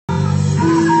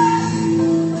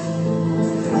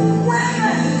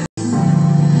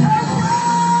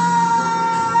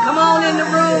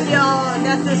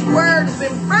word has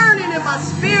been burning in my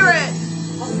spirit.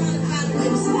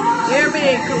 Hear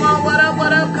me. Come on, what up,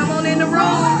 what up? Come on in the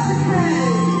room.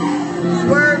 This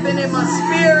word been in my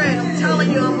spirit. I'm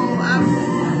telling you,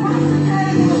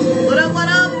 what up, what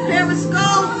up?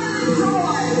 Periscope.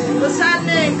 What's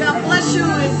happening? God bless you.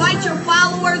 Invite your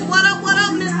followers. What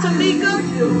up, Miss Tamika?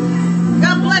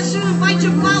 God bless you. Invite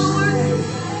your followers.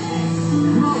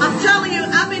 I'm telling you,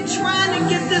 I've been trying to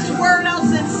get this word out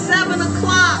since 7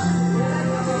 o'clock.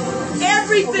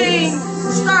 Everything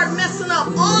started messing up.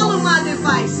 All of my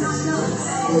devices.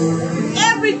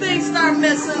 Everything started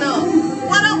messing up.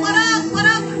 What up, what up, what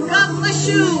up? God bless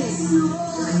you.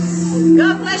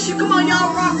 God bless you. Come on,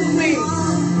 y'all, rock with me.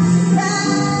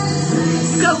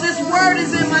 Because this word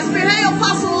is in my spirit. Hey,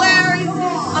 Apostle Larry,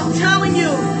 I'm telling you,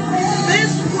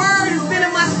 this word has been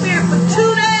in my spirit for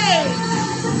 2 days.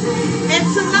 And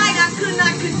tonight I could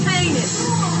not contain it.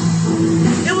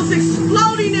 It was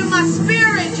exploding in my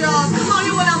spirit, y'all. Come on,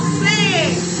 hear what I'm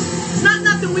saying. It's not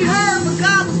nothing we heard, but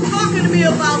God was talking to me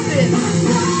about this.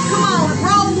 Come on,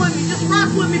 roll with me. Just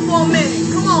rock with me for a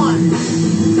minute. Come on.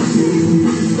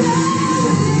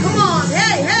 Come on.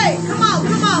 Hey, hey. Come on,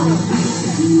 come on.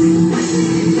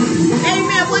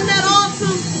 Amen. Wasn't that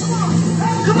awesome?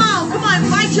 Come on, come on.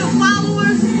 Invite your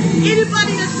followers.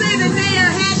 Anybody that say that they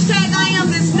are hashtag I am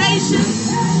this nation.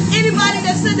 Anybody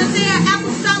that said that they are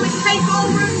apostolic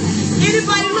takeover.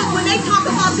 Anybody, look, when they talk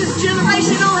about this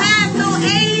generation, don't have no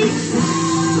age.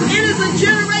 It is a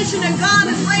generation that God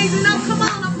is raising up. Come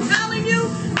on, I'm telling you,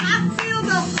 I feel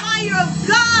the fire of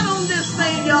God on this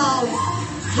thing, y'all.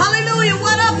 Hallelujah.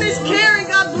 What up, Miss Karen?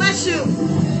 God bless you.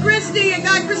 Christine,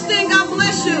 God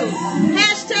bless you.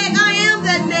 Hashtag I am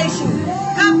that nation.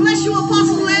 God bless you,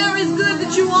 Apostle Larry. It's good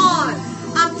that you're on.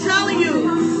 I'm telling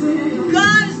you,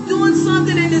 God is doing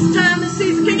something in this time and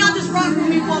season. Can y'all just rock with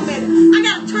me for a minute? I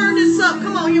got to turn this up.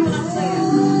 Come on, hear what I'm saying.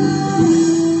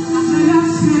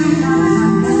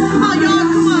 Come on, y'all,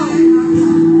 come on.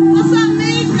 What's up,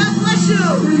 Nick? God bless you.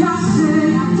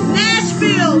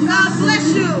 Nashville, God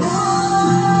bless you.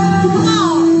 Come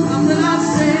on.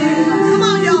 Come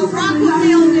on, y'all, rock with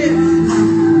me on this.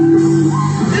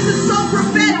 This is so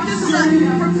prophetic. This is a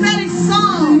prophetic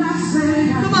song.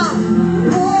 Come on.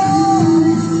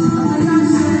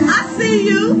 I see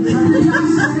you.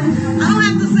 I don't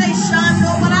have to say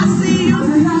Shondo, but I see you.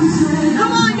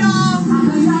 Come on, y'all.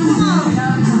 Come on.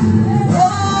 Oh,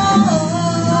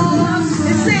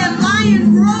 it said lion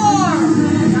roar.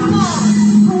 Come on.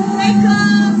 Hey,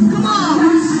 Cub. Come on.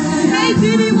 Hey,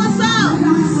 Diddy, what's up?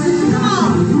 Come on.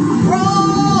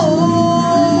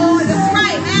 Roar. That's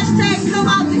right. Hashtag come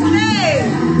out the cave.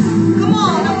 Come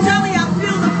on. I'm telling you, I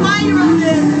feel the fire on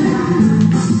this.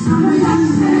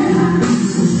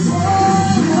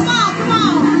 Come on, come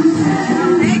on.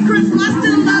 Hey, Crystal, I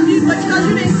still love you, but because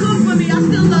you didn't cook for me, I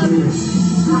still love you.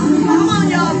 Come on,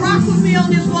 y'all. Rock with me on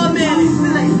this 1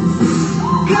 minute.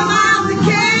 Come out the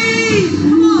cave.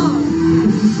 Come on.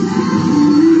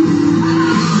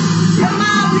 Come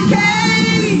out the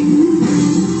cave.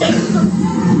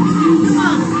 Come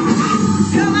on.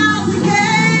 Come out the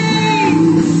cave.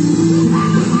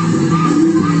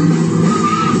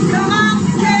 Come out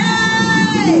the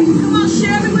cave. Come on,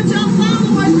 share it with your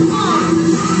followers. Come on.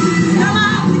 Come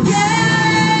out the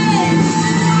cave.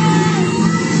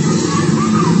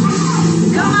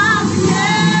 Come out the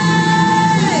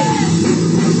cave.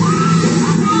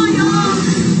 Come on, y'all.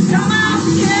 Come out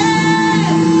the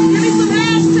cave. Give me some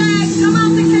hashtags. Come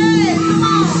out the cave. Come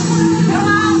on. Come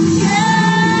out the cave.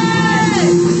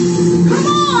 Come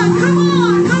on, come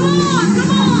on, come on,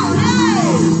 come on. Hey.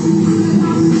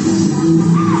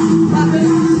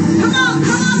 Come on,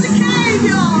 come out the cave,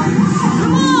 y'all.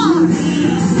 Come on.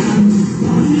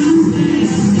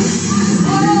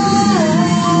 Oh,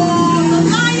 the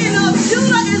Lion of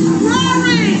Judah is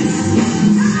roaring.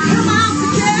 Come out the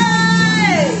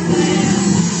cave.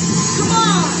 Come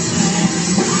on.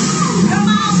 Come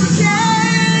out the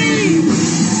cave.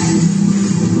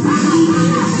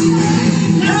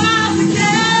 Come out the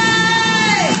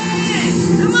cave.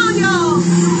 Come on, y'all.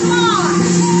 Come on.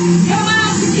 Come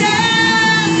out the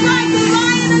cave. Right, the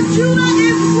Lion of Judah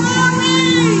is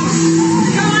roaring.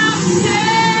 Come out the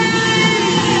cave.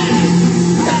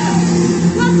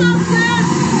 What's up, sis?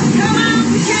 Come out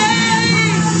the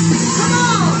cave. Come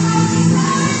on.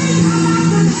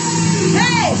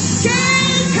 Hey,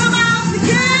 cave, come out the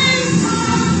cave.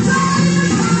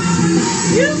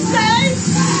 You say.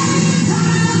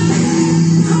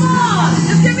 Come on.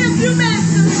 Just give me a few minutes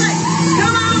to say.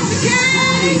 Come out the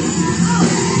cave.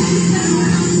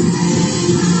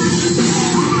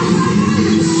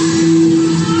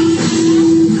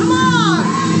 Come on.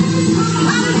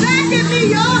 Holler back at me,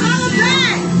 y'all. Holler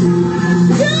back.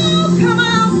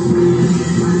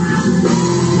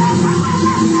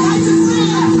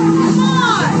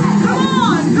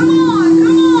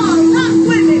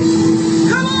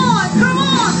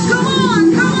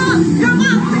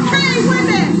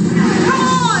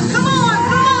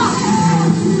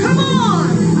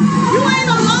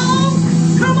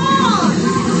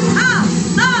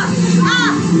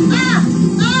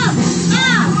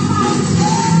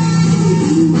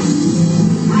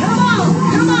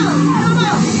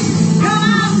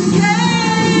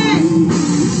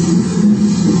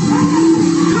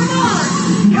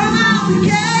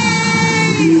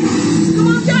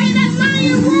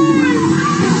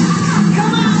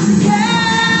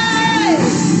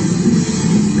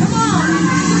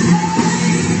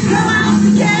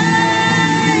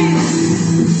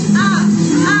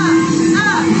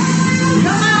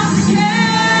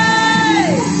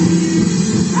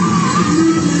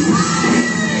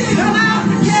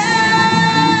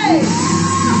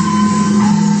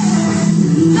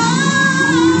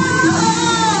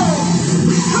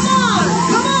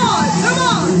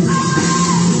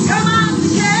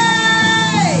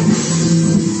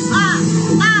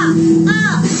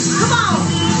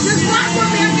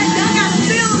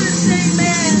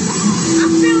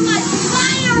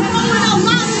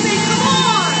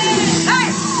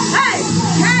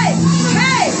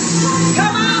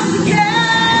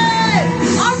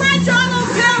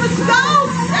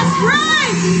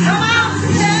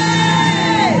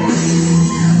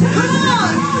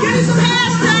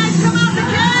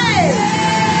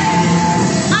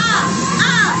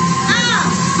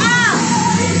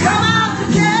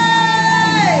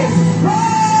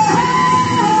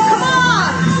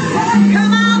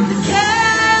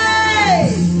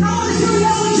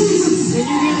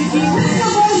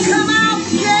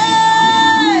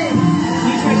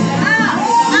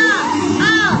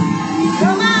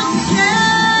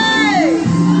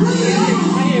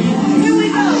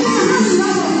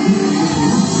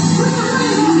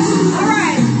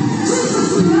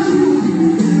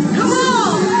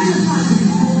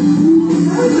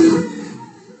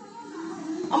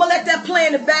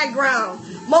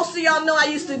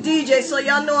 to DJ, so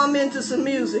y'all know I'm into some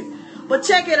music. But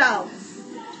check it out.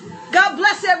 God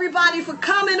bless everybody for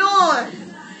coming on.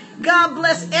 God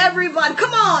bless everybody.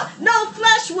 Come on. No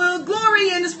flesh will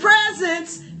glory in his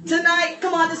presence tonight.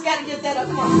 Come on, just got to get that up.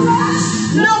 Come on.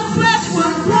 No flesh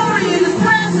will glory in his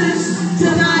presence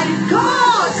tonight. Come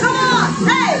on, come on.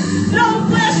 Hey, no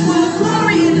flesh will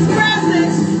glory in his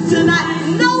presence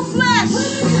tonight. No flesh,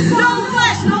 no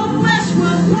flesh, no flesh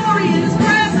will glory in his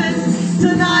presence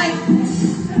tonight.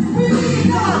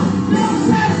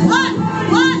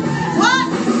 What?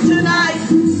 Tonight.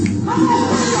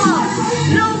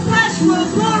 No flesh will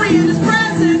glory in his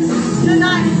presence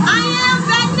tonight. I am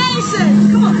that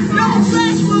nation. Come on. No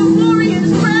flesh will glory in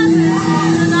his presence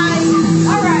tonight.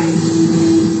 All right.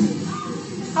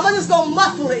 I'm just gonna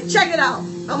muffle it. Check it out.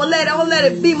 I'm gonna let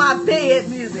it be my bed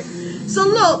music. So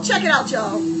look, check it out,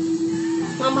 y'all.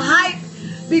 I'm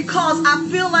hyped because I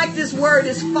feel like this word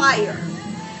is fire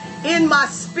in my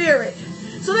spirit.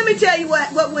 So let me tell you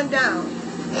what went down.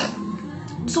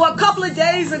 So a couple of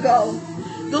days ago,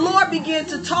 the Lord began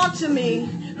to talk to me.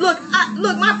 Look,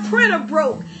 my printer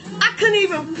broke. I couldn't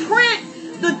even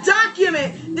print the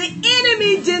document. The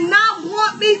enemy did not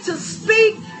want me to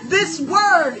speak this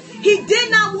word. He did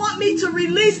not want me to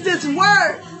release this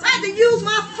word. So I had to use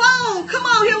my phone. Come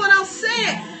on, hear what I'm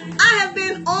saying. I have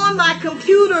been on my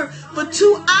computer for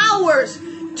 2 hours.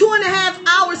 2.5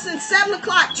 hours since 7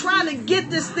 o'clock trying to get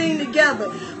this thing together.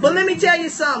 But let me tell you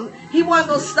something. He wasn't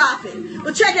going to stop it.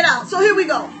 But check it out. So here we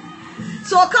go.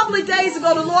 So a couple of days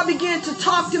ago, the Lord began to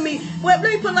talk to me. Well,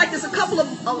 let me put it like this. A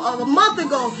month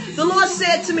ago, the Lord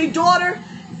said to me, daughter,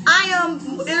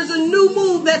 there's a new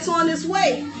move that's on its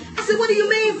way. I said, what do you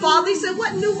mean, Father? He said,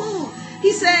 what new move?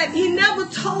 He said, he never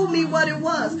told me what it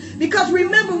was. Because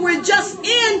remember, we're just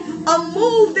in a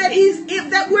move that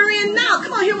we're in now.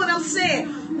 Come on, hear what I'm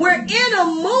saying. We're in a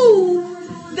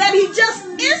move that he just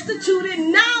instituted.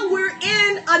 Now we're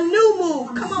in a new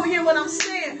move. Come on, hear what I'm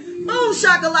saying. Boom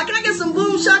shakalaka. Can I get some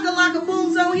boom shakalaka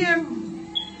booms on here?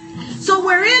 So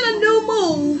we're in a new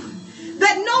move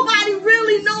that nobody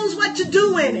really knows what to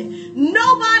do in it.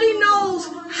 Nobody knows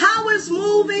how it's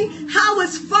moving, how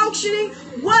it's functioning,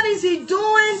 what is he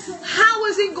doing, how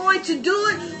is he going to do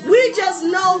it. We just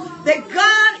know that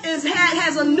God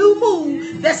has a new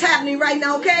move that's happening right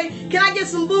now, okay? Can I get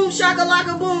some boom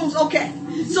shakalaka booms? Okay,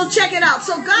 so check it out.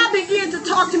 So God began to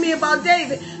talk to me about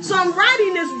David. So I'm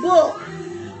writing this book.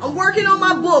 I'm working on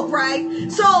my book,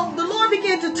 right? So the Lord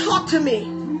began to talk to me.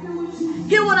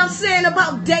 Hear what I'm saying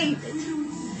about David.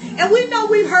 And we know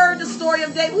we've heard the story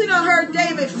of David. We done heard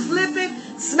David flip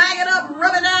it, smack it up,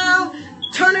 rub it down,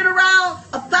 turn it around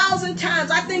 1,000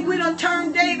 times. I think we done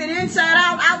turned David inside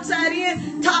out, outside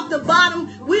in, top to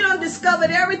bottom. We done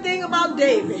discovered everything about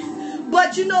David.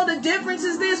 But you know the difference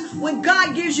is this, when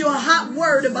God gives you a hot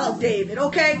word about David,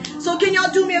 okay? So can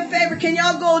y'all do me a favor? Can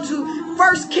y'all go to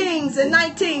 1 Kings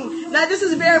 19? Now this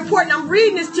is very important. I'm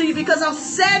reading this to you because I'm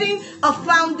setting a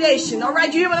foundation, all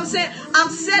right? You hear what I'm saying? I'm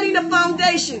setting a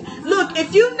foundation. Look,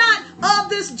 if you're not of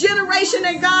this generation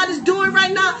that God is doing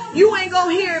right now, you ain't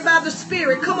going to hear about the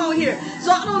Spirit. Come on here.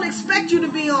 So I don't expect you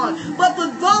to be on. But for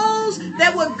those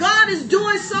that what God is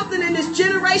doing something in this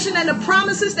generation and the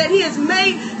promises that he has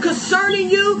made concerning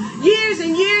you years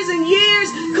and years and years,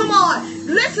 come on,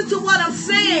 listen to what I'm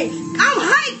saying. I'm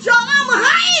hyped, y'all. I'm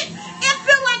hyped. It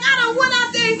feels like I done went out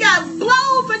there and got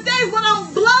blown for days, but I'm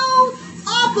blown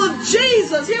off of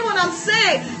Jesus. Hear what I'm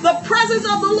saying? The presence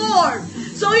of the Lord.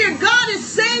 So here, God is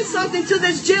saying something to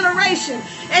this generation.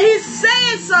 And he's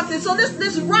saying something. So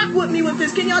this rock with me with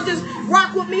this. Can y'all just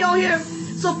rock with me on here?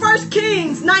 So 1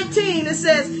 Kings 19, it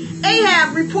says,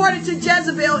 Ahab reported to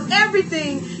Jezebel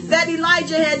everything that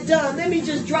Elijah had done. Let me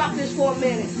just drop this for a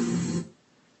minute.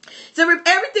 So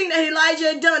everything that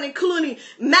Elijah had done, including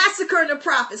massacring the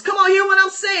prophets. Come on, hear what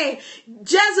I'm saying.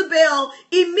 Jezebel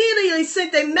immediately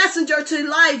sent a messenger to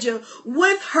Elijah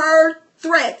with her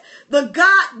threat. The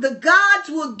gods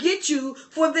will get you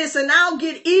for this, and I'll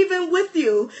get even with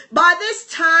you by this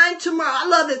time tomorrow. I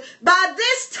love this. By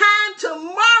this time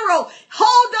tomorrow.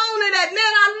 Hold on to that, man.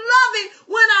 I love it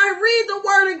when I read the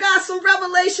word of God, some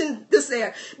revelation this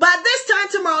there. By this time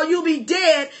tomorrow, you'll be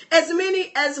dead as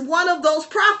many as one of those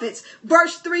prophets.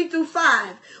 Verse 3 through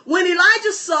 5. When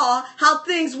Elijah saw how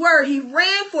things were, he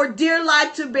ran for dear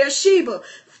life to Beersheba,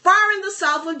 far in the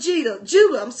south of Judah.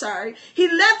 He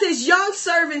left his young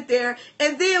servant there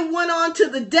and then went on to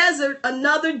the desert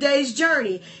another day's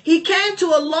journey. He came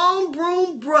to a long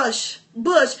broom bush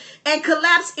and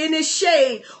collapsed in its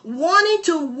shade,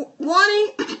 wanting,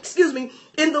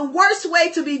 in the worst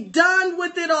way to be done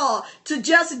with it all, to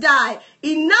just die.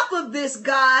 Enough of this,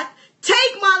 God.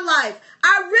 Take my life.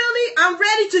 I'm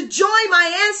ready to join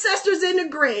my ancestors in the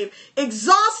grave.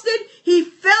 Exhausted, he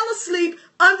fell asleep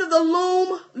under the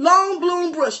long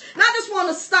bloom bush. Now I just want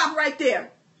to stop right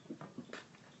there.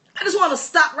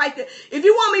 If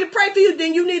you want me to pray for you,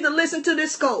 then you need to listen to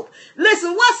this scope.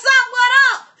 Listen, what's up? What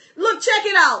up? Look, check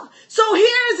it out. So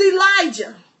here's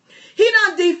Elijah. He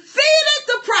done defeated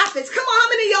the prophets. Come on, how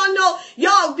many of y'all know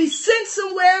y'all be sent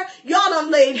somewhere? Y'all done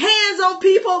laid hands on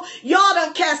people. Y'all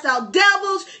done cast out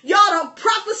devils. Y'all done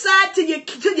prophesied to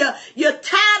you're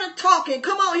tired of talking.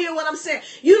 Come on, hear what I'm saying.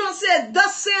 You done said,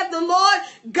 thus saith the Lord.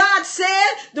 God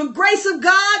said, the grace of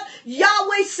God.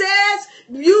 Yahweh says,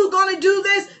 you gonna do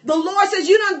this. The Lord says,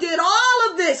 you done did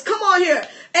all of this. Come on here.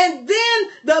 And then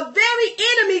the very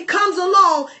enemy comes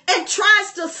along and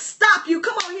tries to stop you.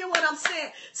 Come on, hear what I'm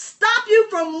saying. Stop you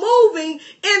from moving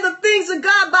in the things of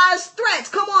God by his threats.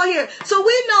 Come on here. So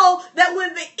we know that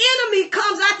when the enemy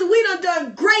comes after we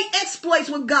done great exploits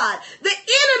with God, the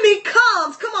enemy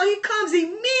comes. Come on, he comes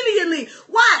immediately.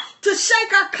 Why? To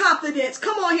shake our confidence.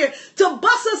 Come on here. To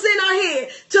bust us in our head.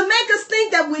 To make us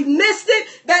think that we've missed it.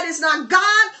 That it's not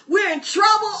God. We're in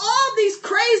trouble. All these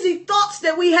crazy thoughts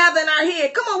that we have in our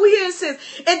head. Come on, we hear it says.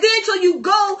 And then till you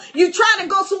try to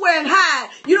go somewhere and hide.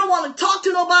 You don't want to talk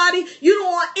to nobody. You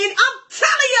don't want any. I'm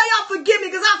telling y'all forgive me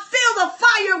because I feel the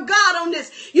fire of God on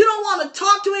this. You don't want to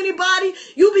talk to anybody.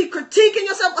 You be critiquing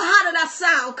yourself. Well, how did I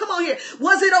sound? Come on here.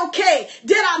 Was it okay?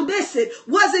 Did I miss it?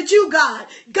 Was it you, God?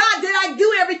 God, did I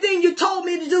do everything you told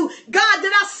me to do? God,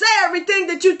 did I say everything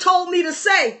that you told me to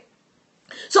say?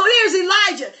 So here's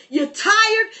Elijah. You're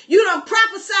tired. You done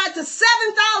prophesied to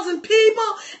 7,000 people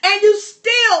and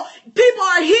people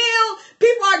are healed.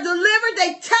 People are delivered.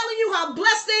 They telling you how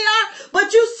blessed they are,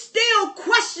 but you still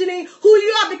questioning who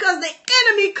you are because the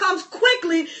enemy comes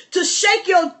quickly to shake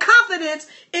your confidence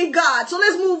in God. So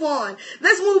let's move on.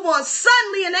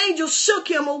 Suddenly an angel shook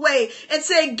him away and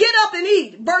said, get up and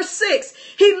eat. Verse 6.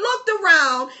 He looked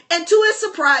around and to his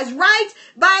surprise, right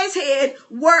by his head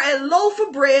were a loaf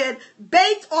of bread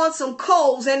baked on some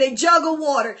coals and a jug of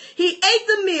water. He ate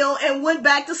the meal and went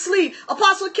back to sleep.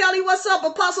 Apostle Kelly, what's up?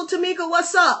 Apostle Tamika,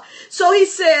 what's up? So he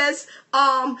says,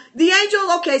 the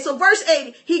angel, okay, so verse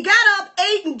 8, he got up,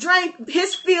 ate and drank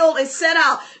his fill and set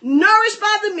out. Nourished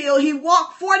by the meal, he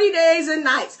walked 40 days and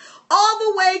nights, all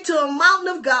the way to a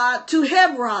mountain of God, to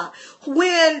Hebron.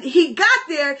 When he got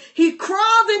there, he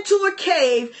crawled into a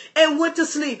cave and went to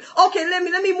sleep. Okay, let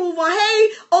me move on. Hey,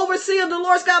 overseer of the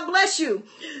Lord, God bless you.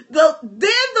 Then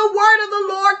the word of the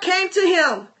Lord came to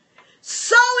him.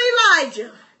 So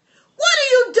Elijah, what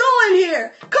are you doing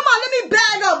here? Come on, let me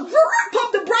bag up.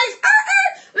 Pump the brakes.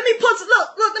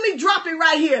 Let me drop it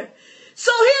right here.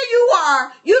 So here you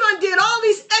are. You done did all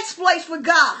these exploits for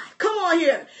God. Come on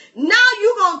here. Now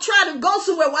you going to try to go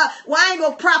somewhere. Well, I ain't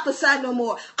going to prophesy no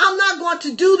more. I'm not going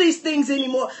to do these things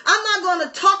anymore. I'm not going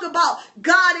to talk about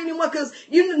God anymore because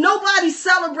nobody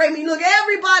celebrate me. Look,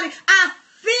 everybody, I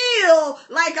feel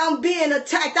like I'm being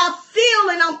attacked. I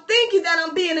feel and I'm thinking that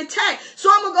I'm being attacked.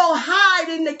 So I'm going to go hide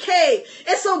in the cave.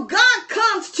 And so God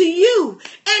comes to you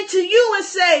and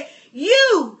say,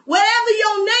 you, whatever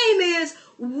your name is,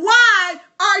 why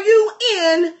are you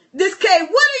in this cave?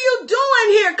 What are you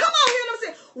doing here? Come on, hear what I'm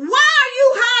saying. Why are you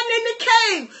hiding in the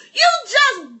cave? You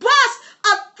just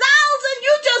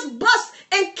bust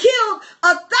and killed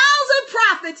 1,000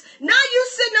 prophets. Now you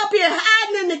sitting up here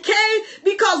hiding in the cave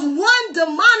because one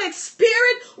demonic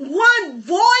spirit, one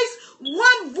voice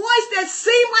that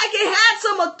seemed like it had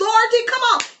some authority. Come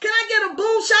on, can I get a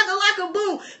boom shakalaka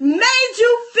boom? Made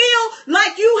you feel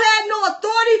like you had no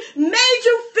authority, made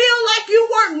you feel like you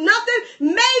weren't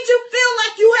nothing, made you feel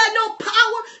like you had no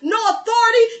power, no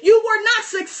authority, you were not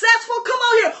successful. Come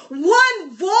on here. One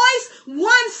voice,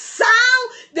 one sound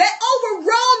that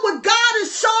overrode what God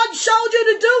has showed you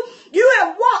to do. You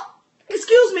have walked,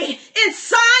 in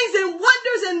signs and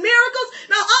wonders and miracles.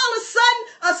 Now all of a sudden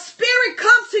a spirit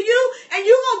comes to you and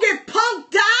you're going to get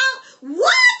punked down.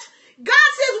 What? God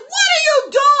says, what are you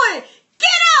doing?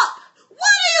 Get up.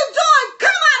 What are you doing?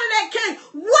 Come out of that cave.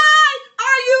 Why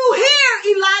are you here,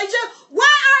 Elijah?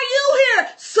 Why are you here,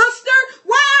 sister?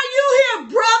 Why are you here,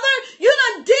 brother? You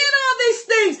done did all these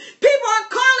things. People are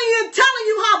calling you and telling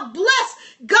you how blessed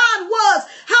God was,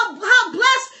 how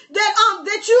blessed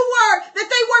that you were, that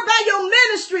they were by your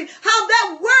ministry, how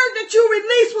that word that you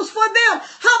released was for them,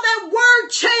 how that word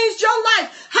changed your life,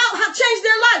 how changed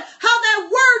their life, how that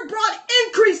word brought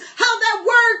increase, how that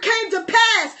word came to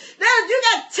pass. You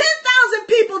got 10,000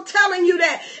 people telling you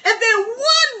that, and then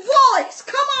one voice,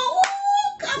 come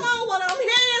on, what I'm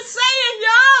hearing saying,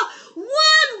 y'all,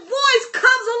 one voice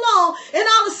comes along, and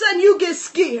all of a sudden sudden you get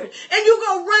scared and you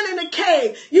go run in a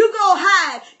cave. You go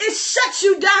hide. It shuts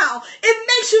you down. It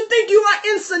makes you think you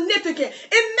are insignificant.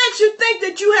 It makes you think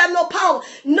that you have no power.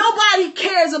 Nobody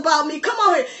cares about me. Come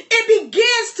on here. It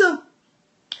begins to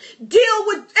deal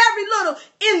with every little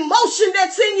emotion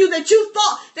that's in you that you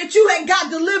thought that you had got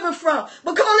delivered from.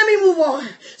 But come on, let me move on.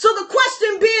 So the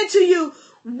question being to you,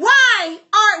 what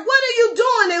are you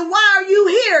doing and why are you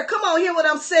here? Come on, hear what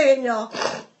I'm saying, y'all.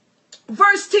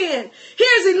 Verse 10,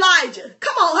 here's Elijah.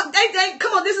 Come on,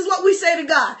 come on, this is what we say to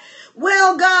God.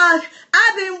 Well, God,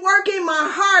 I've been working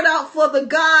my heart out for the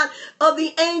God of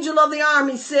the angel of the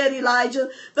army, said Elijah.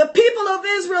 The people of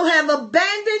Israel have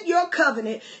abandoned your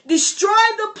covenant,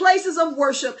 destroyed the places of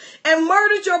worship, and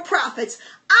murdered your prophets.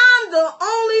 I'm the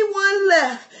only one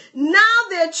left. Now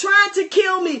they're trying to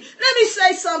kill me. Let me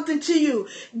say something to you.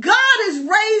 God has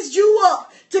raised you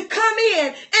up to come in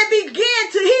and begin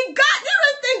to, you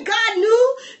don't think God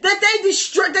knew that they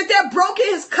destroyed, that they're broken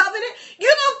his covenant?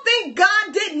 You don't think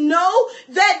God didn't know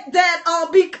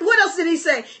what else did he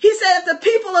say? He said that the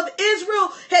people of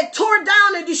Israel had torn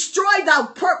down and destroyed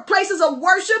the places of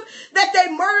worship, that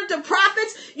they murdered the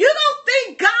prophets. You don't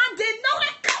think God didn't know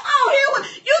that? Come on here.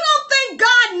 You don't think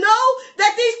God know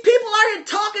that these people are here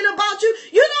talking about you?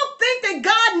 You don't think that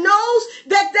God knows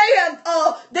that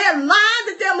they're lying,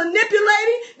 that they're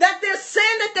manipulating, that they're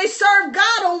saying that they serve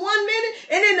God on one minute,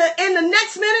 and in the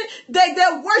next minute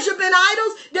they're worshiping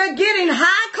idols, they're getting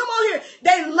high? Come on here.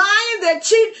 They're lying, they're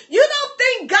cheating. You don't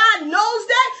think God knows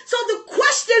that? So the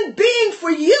question being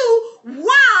for you,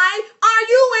 why are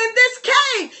you in this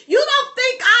cave? You don't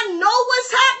think I know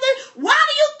what's happening? Why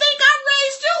do you think I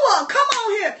raised you up? Come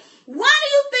on here. Why do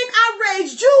you think I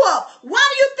raised you up? Why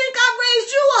do you think I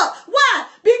raised you up? Why?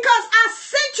 Because I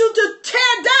sent you to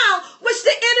tear down which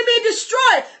the enemy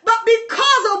destroyed. But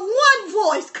because of one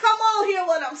voice, come on, hear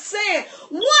what I'm saying,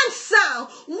 one sound,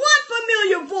 one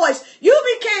familiar voice, you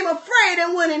became afraid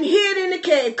and went and hid in the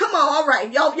cave. Come on, all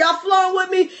right. Y'all flowing with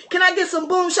me? Can I get some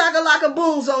boom shakalaka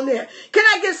booms on there? Can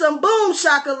I get some boom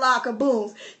shakalaka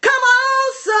booms? Come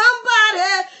on,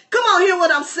 somebody. Come on, hear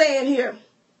what I'm saying here.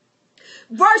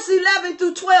 Verse 11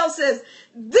 through 12 says,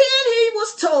 then he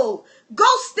was told, go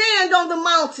stand on the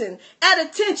mountain at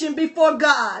attention before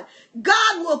God.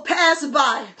 God will pass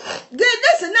by.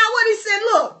 Listen, now what he said,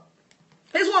 look,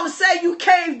 I just want to say you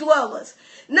cave dwellers.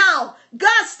 Now,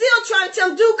 God's still trying to tell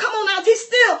him, dude, come on out.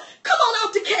 Come on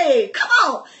out the cave. Come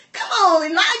on,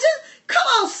 Elijah. Come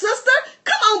on, sister.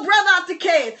 Come on, brother, out the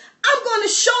cave. I'm going to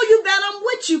show you that I'm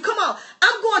with you. Come on.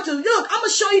 I'm going to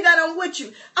show you that I'm with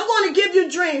you. I'm going to give you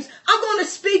dreams. I'm going to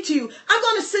speak to you. I'm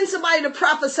going to send somebody to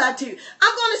prophesy to you.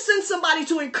 I'm going to send somebody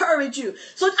to encourage you.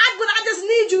 But I just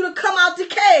need you to come out the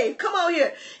cave. Come on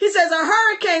here. He says a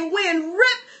hurricane wind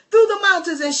ripped through the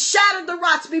mountains and shattered the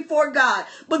rocks before God.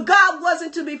 But God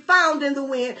wasn't to be found in the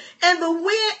wind. And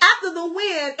after the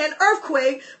wind, an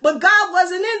earthquake, but God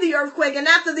wasn't in the earthquake. And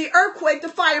after the earthquake, the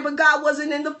fire, but God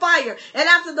wasn't in the fire. And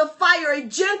after the fire, a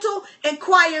gentle and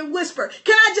quiet whisper.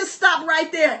 Can I just stop right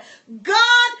there?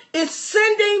 God is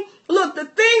sending, look, the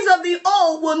things of the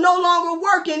old will no longer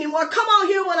work anymore. Come on,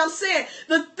 hear what I'm saying.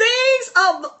 The things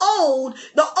of the old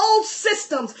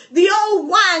systems, the old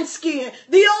wineskin,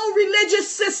 the old religious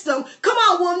system, come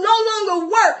on, will no longer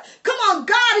work. Come on,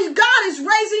 God is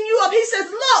raising you up. He says,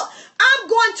 look, I'm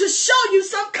going to show you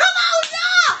some. Come on,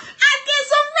 y'all. I get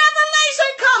some revelation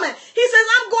coming. He says,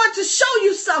 I'm going to show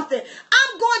you something.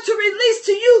 I'm going to release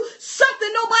to you something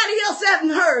nobody else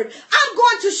hasn't heard. I'm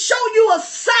going to show you a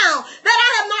sound that I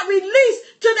have not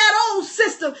released to that old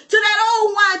system, to that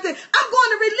old wine thing. I'm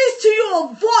going to release to you a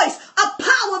voice, a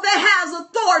power that has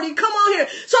authority. Come on here.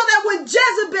 So that when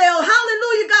Jezebel,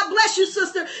 hallelujah, God bless you,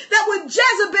 sister, that when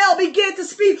Jezebel began to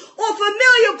speak, or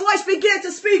familiar voice began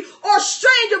to speak, or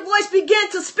stranger voice began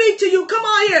to speak to you, come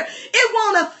on here, it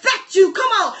won't affect you.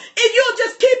 Come on. And you'll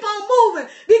just keep on moving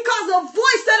because the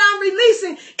voice that I'm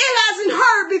releasing, it hasn't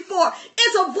heard before.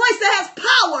 It's a voice that has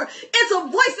power. It's a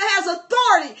voice that has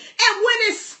authority. And when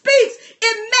it speaks,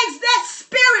 it makes that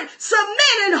spirit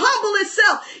submit and humble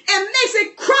itself and makes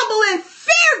it crumble and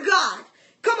fear God.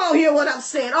 Come on, hear what I'm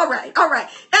saying. All right. Come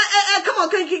on,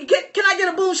 can I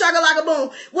get a boom shakalaka boom?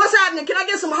 What's happening? Can I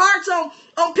get some hearts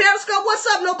on Periscope? What's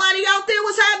up? Nobody out there?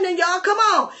 What's happening, y'all? Come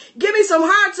on. Give me some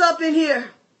hearts up in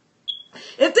here.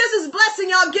 If this is blessing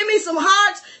y'all, give me some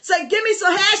hearts. Say, give me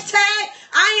some hashtag.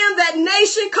 I am that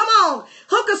nation. Come on.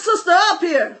 Hook a sister up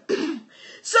here.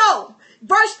 So,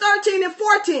 verse 13 and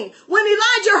 14. When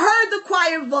Elijah heard the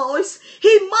quiet voice,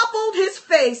 he muffled his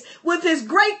face with his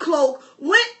great cloak,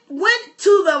 went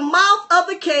to the mouth of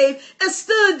the cave and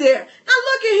stood there. Now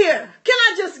look at here.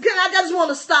 I just want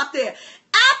to stop there.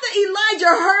 after Elijah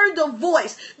heard the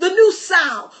voice, the new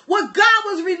sound, what God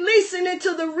was releasing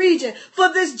into the region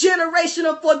for this generation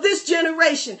or for this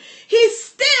generation, he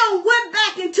still went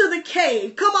back into the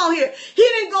cave. Come on here. He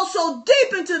didn't go so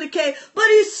deep into the cave, but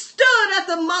he stood at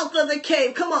the mouth of the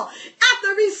cave. Come on.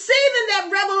 After receiving that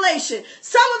revelation,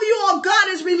 some of you, oh, God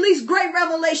has released great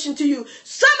revelation to you.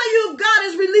 Some of you, God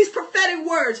has released prophetic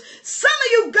words. Some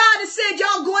of you, God has said,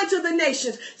 y'all going to the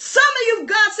nations. Some of you,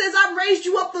 God says, I raised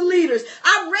you up for leaders.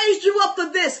 I raised you up for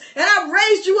this, and I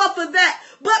raised you up for that.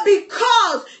 But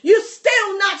because you're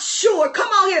still not sure, come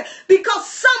on here, because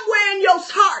somewhere in your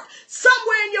heart,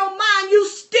 somewhere in your mind, you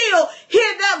still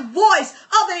hear that voice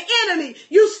of the enemy.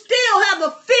 You still have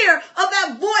the fear of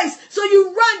that voice. So you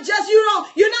run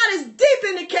you're not as deep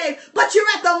in the cave, but you're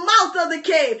at the mouth of the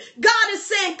cave. God is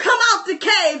saying, come out the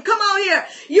cave. Come on here.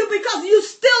 Because you're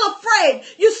still afraid.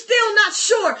 You're still not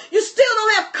sure. You still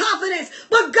don't have confidence.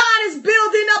 But God is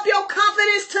building up your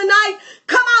confidence tonight.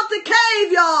 Come out the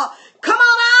cave, y'all. Come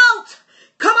on out.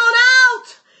 Come on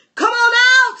out. Come on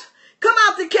out. Come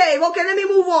out the cave. Okay, let me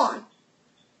move on.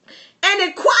 And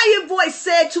a quiet voice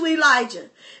said to Elijah,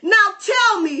 now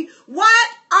tell me, what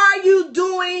are you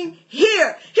doing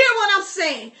here? Hear what I'm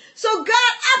saying. So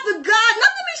God, after God, let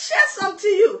me share something to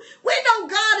you. We know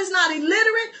God is not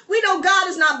illiterate. We know God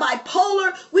is not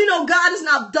bipolar. We know God is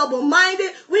not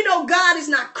double-minded. We know God is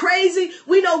not crazy.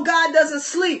 We know God doesn't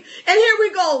sleep. And here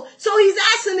we go. So he's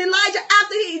asking Elijah,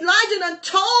 after Elijah done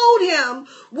told him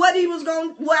what he was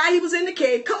going, why he was in the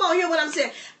cave. Come on, hear what I'm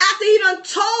saying. After he done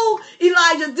told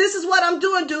Elijah, this is what I'm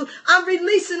doing, dude. I'm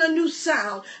releasing a new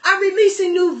sound. I'm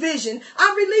releasing new vision.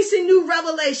 I'm releasing new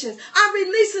revelations. I'm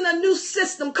releasing a new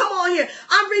system. Come on here.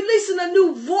 I'm releasing a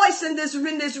new voice in this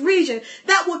region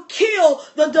that will kill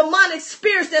the demonic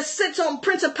spirits that sits on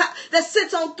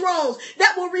thrones,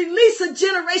 that will release a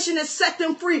generation and set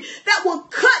them free, that will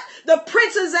cut the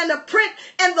princes and the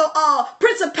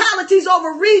principalities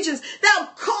over regions, that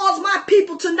will cause my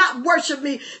people to not worship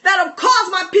me, that will cause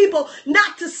my people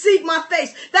not to seek my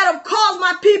face, that will cause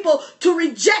my people to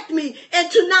reject me and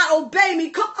to not obey me.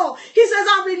 Come on. He says,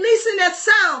 I'm releasing that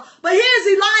sound. But here's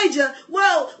Elijah.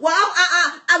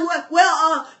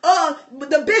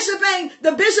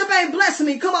 The bishop ain't blessing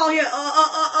me. Come on here.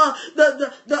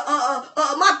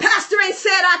 My pastor ain't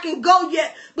said I can go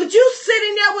yet. But you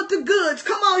sitting there with the goods.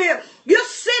 Come on here. You're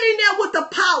sitting there with the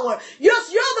power. You're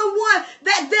the one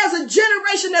that there's a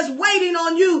generation that's waiting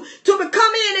on you to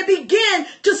come in and begin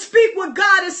to speak what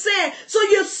God is saying. So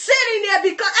you're sitting there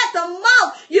because at the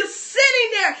mouth, you're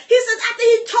sitting there. He says, after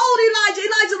he told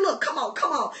Elijah, look, come on.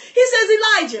 He says,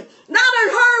 Elijah, now I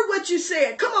heard what you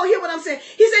said. Come on, hear what I'm saying.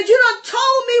 He said, you done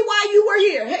told me why you were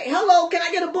here. Hey, hello, can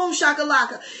I get a boom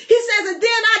shakalaka? He says, and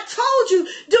then I told you,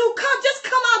 dude, just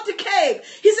come out the cave.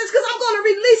 He says, because I'm going to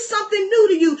release something new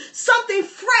to you, something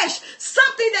fresh,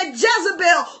 something that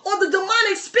Jezebel or the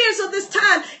demonic spirits of this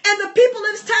time and the people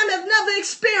of this time have never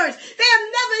experienced. They have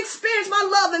never experienced my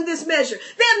love in this measure.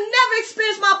 They have never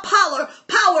experienced my power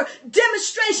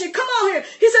demonstration. Come on here.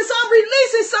 He says, so I'm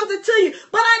releasing something to you,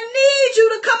 but I need you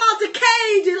to come out the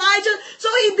cage, Elijah. So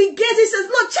he begins, he says,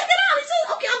 look, check it out. He says,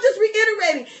 okay, I'm just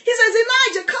reiterating. He says,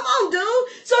 Elijah, come on, dude.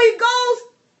 So he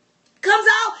comes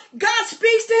out, God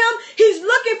speaks to him. He's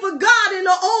looking for God in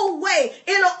the old way,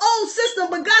 in the old system.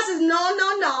 But God says, no,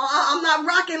 I'm not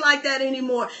rocking like that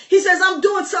anymore. He says, I'm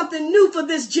doing something new for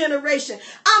this generation.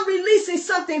 I'm releasing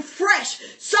something fresh,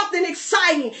 something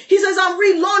exciting. He says, I'm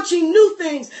relaunching new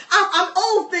things. I'm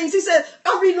old things. He said,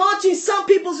 I'm relaunching some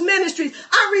people's ministries.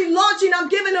 I'm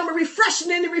giving them a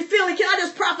refreshing and a refilling. Can I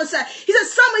just prophesy? He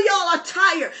says, some of y'all are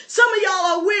tired. Some of y'all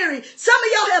are weary. Some of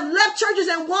y'all have left churches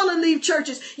and want to leave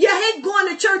churches. You hate going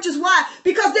to churches. Why?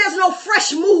 Because there's no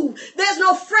fresh move. There's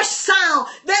no fresh sound.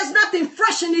 There's nothing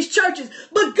fresh in these churches.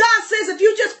 But God says, if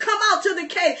you just come out to the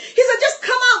cave, he said, just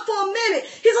come out for a minute.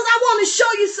 He says, I want to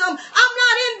show you something. I'm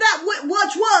not in that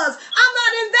which was. I'm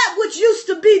not in that which used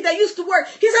to be, that used to work.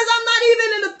 He says, I'm not even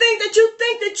in the thing that you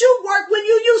think that you work when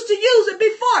you used to use it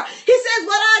before. He says,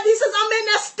 I'm in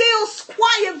that still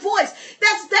quiet voice.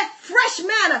 That's that fresh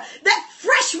manna, that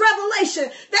fresh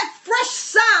revelation, that fresh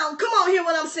sound. Come on, hear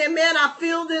what I'm saying, man. I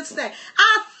feel this thing.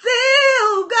 I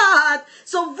feel God.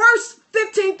 So verse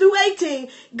 15 through 18,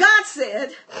 God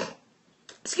said,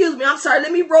 excuse me, I'm sorry.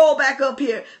 Let me roll back up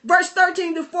here. Verse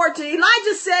 13 to 14.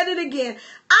 Elijah said it again.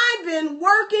 I've been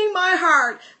working my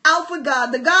heart out for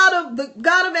God, the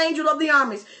God of angel of the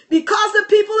armies, because the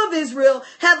people of Israel Israel,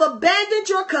 have abandoned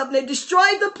your covenant,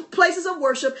 destroyed the places of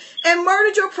worship, and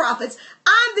murdered your prophets.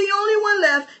 I'm the only one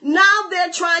left. Now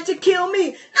they're trying to kill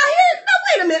me. Now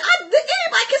wait a minute.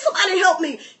 Can somebody help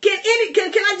me? Can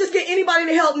I just get anybody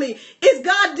to help me? Is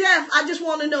God deaf? I just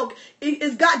want to know.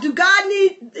 Do God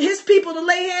need his people to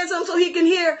lay hands on him so he can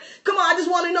hear? Come on, I just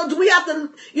want to know. Do we have to,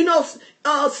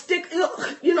 stick,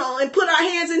 and put our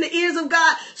hands in the ears of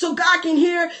God so God can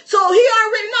hear? So he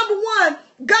already, number one,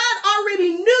 God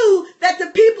already knew that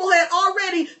the people had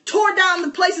already tore down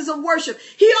the places of worship.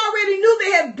 He already knew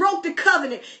they had broke the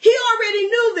covenant. He already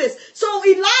knew this. So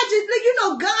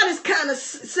Elijah, God is kind of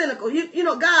cynical.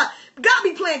 God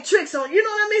be playing tricks on you. You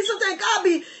know what I mean? Sometimes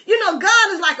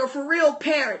God is like a for real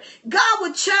parent. God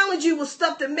would challenge you with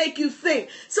stuff to make you think.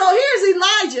 So here's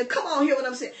Elijah. Come on, hear what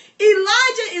I'm saying.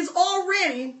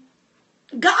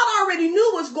 God already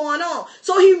knew what's going on.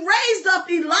 So he raised up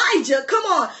Elijah, come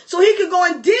on, so he could go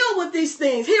and deal with these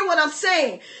things. Hear what I'm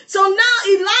saying. So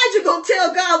now Elijah gonna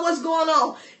tell God what's going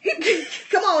on.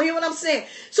 Come on, hear what I'm saying.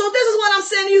 So this is what I'm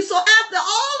saying to you. So after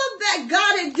all of that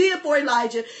God had did for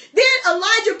Elijah, then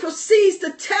Elijah proceeds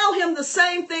to tell him the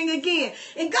same thing again.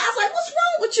 And God's like, what's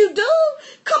wrong with you,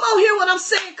 dude? Come on, hear what I'm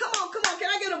saying. Come on. Can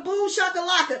I get a boom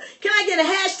shakalaka? Can I get a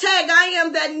hashtag I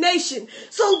am that nation?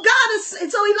 So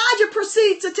Elijah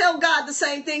proceeds to tell God the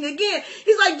same thing again.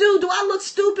 He's like, dude, do I look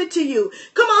stupid to you?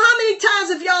 Come on, how many times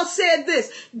have y'all said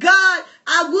this? God,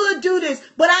 I would do this,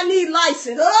 but I need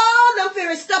license. Oh, I'm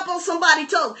finna step on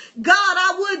somebody's toes. God,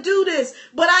 I would do this,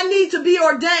 but I need to be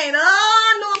ordained.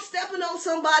 Oh, no, I'm stepping on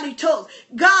somebody's toes.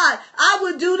 God, I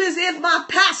would do this if my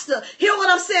pastor. Hear what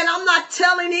I'm saying? I'm not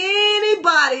telling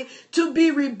anybody to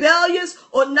be rebellious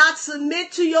or not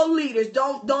submit to your leaders.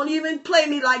 Don't even play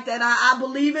me like that. I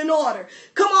believe in order.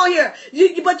 Come on here.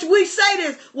 But we say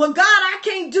this. Well, God, I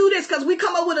can't do this because we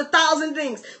come up with 1,000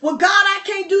 things. Well, God, I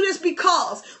can't do this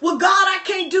because. Well, God, I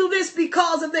can't do this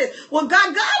because of this. Well, God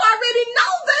already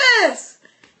know this.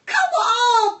 Come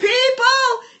on,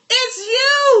 people. It's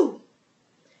you.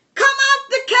 Come out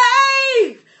the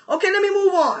cave. Okay, let me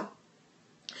move on.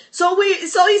 So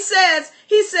he says,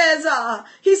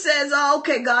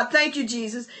 okay, God, thank you,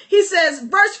 Jesus. He says,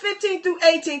 verse 15 through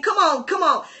 18. Come on.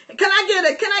 Can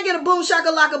I get a boom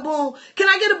shakalaka boom? Can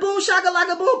I get a boom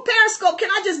shakalaka boom? Periscope, can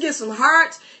I just get some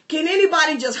hearts? Can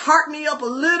anybody just heart me up a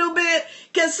little bit?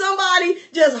 Can somebody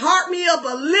just heart me up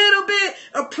a little bit?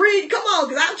 Come on,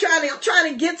 because I'm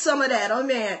trying to get some of that. Oh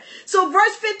man. So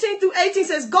verse 15 through 18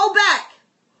 says, go back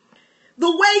the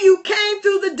way you came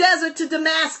through the desert to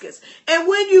Damascus. And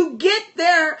when you get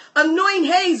there, anoint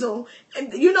Hazael.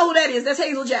 And you know who that is. That's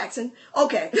Hazel Jackson.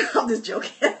 Okay, I'm just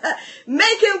joking.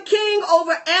 Make him king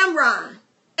over Armin.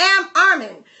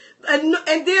 And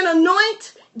then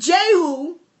anoint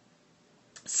Jehu,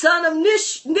 son of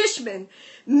Nishman.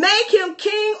 Make him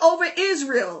king over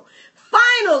Israel.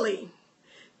 Finally,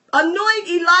 anoint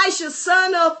Elisha,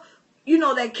 son of, you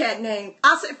know that cat name.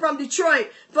 I say from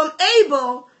Detroit. From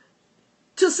Abel,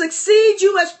 to succeed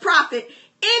you as prophet.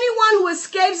 Anyone who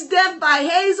escapes death by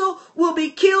Hazael will be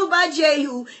killed by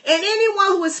Jehu, and anyone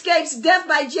who escapes death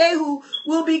by Jehu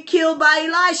will be killed by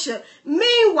Elisha.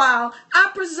 Meanwhile,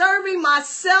 I'm preserving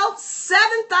myself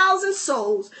 7,000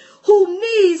 souls whose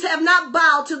knees have not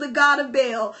bowed to the God of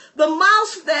Baal, the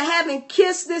mouths that haven't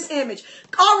kissed this image.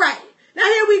 All right, now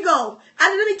here we go.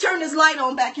 Let me turn this light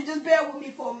on back. You just bear with me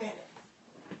for a minute.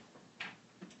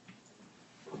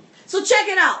 So check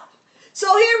it out. So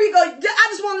here we go. I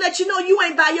just want to let you know you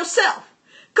ain't by yourself.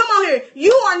 Come on here.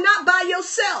 You are not by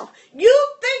yourself. You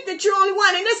think that you're only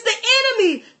one. And it's the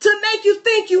enemy to make you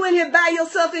think you in here by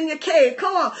yourself in your cave.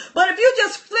 Come on. But if you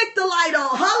just flick the light on.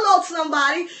 Hello,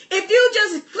 somebody. If you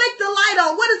just flick the light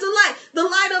on. What is the light? The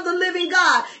light of the living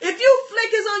God. If you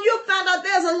flick it on, you'll find out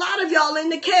there's a lot of y'all in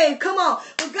the cave. Come on.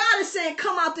 But God is saying,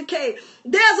 come out the cave.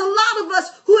 There's a lot of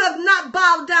us who have not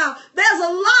bowed down. There's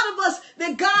a lot of us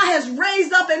that God has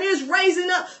raised up and is raising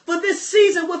up for this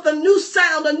season with a new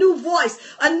sound, a new voice,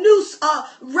 a new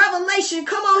revelation.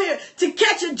 Come on here to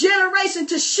catch a generation,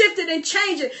 to shift it and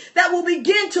change it, that will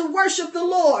begin to worship the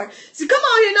Lord. So come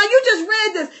on here. Now you just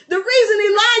read this. The reason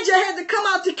Elijah had to come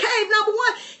out the cave, number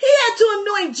one, he had to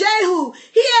anoint Jehu.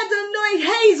 He had to anoint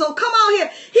Hazael. Come on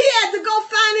here. He had to go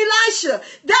find Elisha.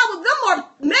 Them are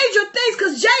major things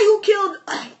because Jehu killed.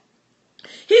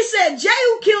 He said,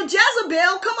 Jehu killed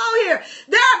Jezebel. Come on here.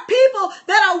 There are people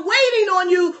that are waiting on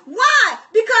you. Why?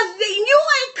 Because you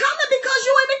ain't coming because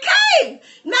you in the cave.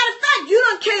 Matter of fact, you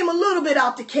done came a little bit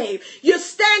out the cave. You're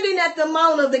standing at the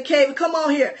mouth of the cave. Come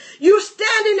on here. You're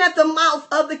standing at the mouth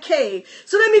of the cave.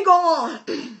 So let me go on.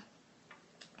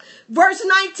 Verse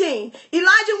 19,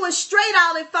 Elijah went straight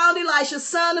out and found Elisha,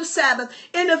 son of Sabbath,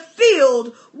 in a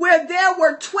field where there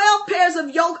were 12 pairs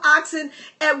of yoke oxen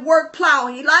at work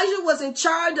plowing. Elijah was in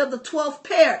charge of the 12th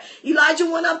pair. Elijah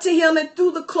went up to him and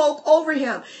threw the cloak over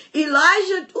him.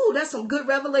 Elijah, ooh, that's some good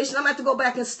revelation. I'm going to have to go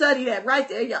back and study that right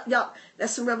there. Yup,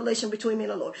 that's some revelation between me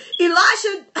and the Lord.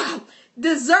 Elisha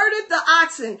deserted the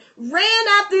oxen, ran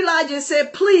after Elijah and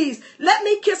said, please, let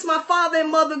me kiss my father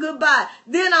and mother goodbye.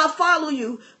 Then I'll follow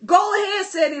you. Go ahead,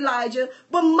 said Elijah,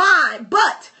 but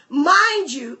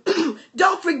mind you,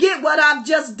 don't forget what I've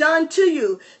just done to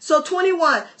you. So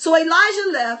 21. So Elijah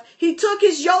left. He took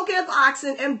his yoke of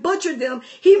oxen and butchered them.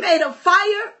 He made a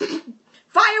fire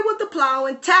with the plow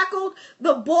and tackled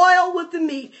the boil with the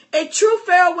meat, a true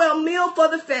farewell meal for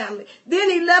the family. Then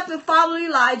he left and followed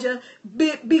Elijah,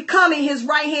 becoming his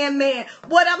right-hand man.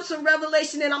 Boy, that was some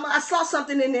revelation, and I saw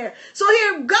something in there. So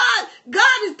here,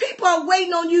 people are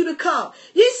waiting on you to come.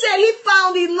 He said he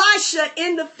found Elisha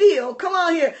in the field. Come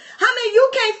on here. How many, you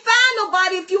can't find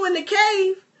nobody if you're in the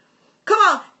cave? Come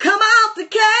on, come out the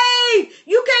cave.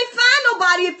 You can't find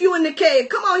nobody if you're in the cave.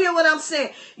 Come on, hear what I'm saying.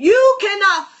 You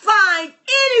cannot find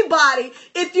anybody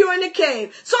if you're in the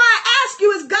cave. So I ask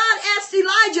you, as God asked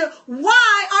Elijah,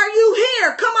 why are you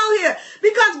here? Come on here.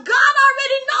 Because God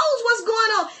already knows what's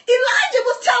going on. Elijah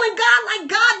was telling God like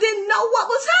God didn't know what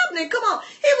was happening. Come on.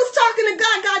 He was talking to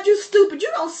God. God, you stupid.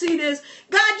 You don't see this.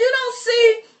 God, you don't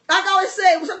see. Like I always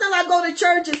say, sometimes I go to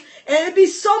churches and it'd be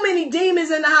so many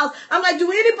demons in the house. I'm like, do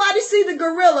anybody see the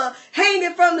gorilla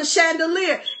hanging from the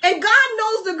chandelier? And God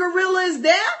knows the gorilla is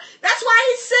there. That's why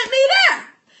he sent me there.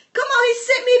 Come on, he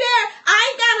sent me there. I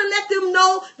ain't got to let them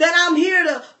know that I'm here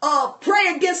to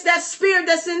pray against that spirit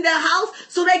that's in their house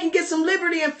so they can get some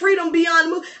liberty and freedom beyond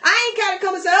the move. I ain't got to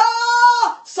come and say,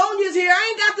 oh, Sonia's here. I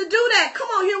ain't got to do that. Come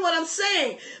on, hear what I'm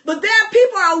saying. But there are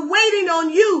people are waiting on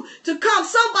you to come.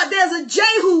 Somebody, there's a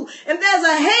Jehu and there's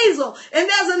a Hazel and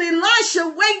there's an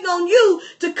Elisha waiting on you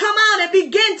to come out and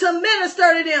begin to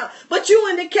minister to them. But you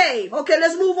in the cave. Okay,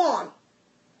 let's move on.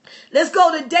 Let's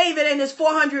go to David and his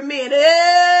 400 men.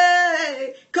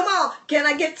 Hey, come on. Can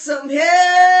I get some?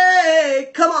 Hey,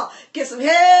 come on. Get some.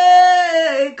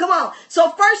 Hey, come on. So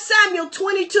 1 Samuel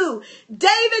 22.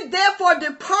 David therefore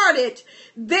departed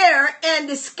there and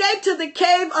escaped to the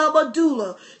cave of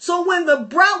Adullam. So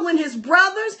when his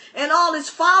brothers and all his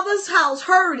father's house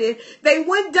heard it, they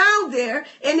went down there,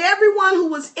 and everyone who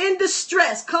was in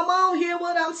distress, come on, hear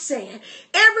what I'm saying,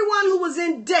 everyone who was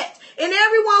in debt and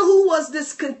everyone who was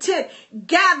discontent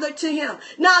gathered to him.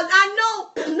 Now I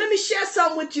know, let me share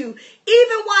something with you.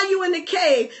 Even while you're in the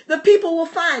cave, the people will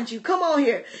find you. Come on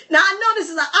here. Now I know this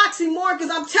is an oxymoron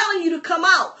because I'm telling you to come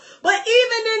out. But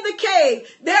even in the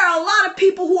cave, there are a lot of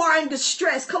people who are in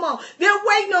distress. Come on. They're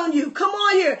waiting on you. Come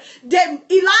on here.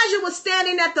 Elijah was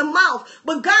standing at the mouth,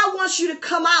 but God wants you to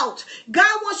come out.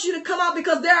 God wants you to come out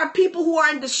because there are people who are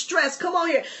in distress. Come on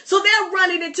here. So they're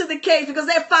running into the cave because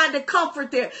they're finding comfort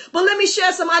there. But let me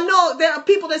share some. I know there are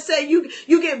people that say you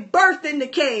get birthed in the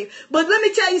cave. But let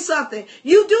me tell you something.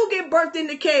 You do get birthed in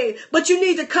the cave, but you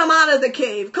need to come out of the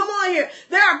cave. Come on here.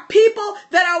 There are people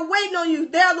that are waiting on you.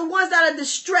 They're the ones that are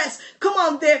distressed. Come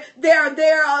on,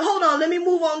 hold on, let me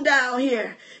move on down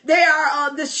here. They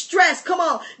are distressed. Come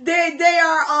on, they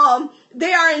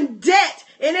are in debt,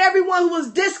 and everyone who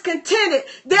was discontented,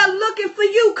 they're looking for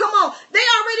you. Come on, they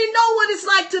already know what it's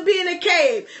like to be in a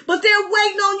cave, but they're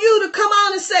waiting on you to come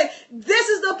out and say, this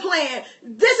is the plan.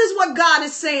 This is what God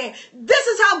is saying. This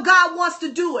is how God wants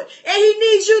to do it, and He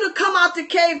needs you to come out the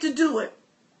cave to do it.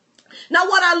 Now,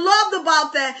 what I loved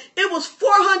about that, it was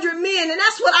 400 men, and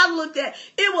that's what I looked at.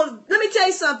 It was, let me tell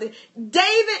you something,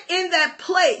 David in that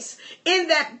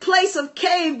place of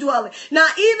cave dwelling. Now,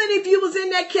 even if you was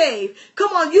in that cave,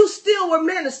 come on, you still were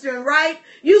ministering, right?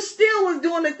 You still was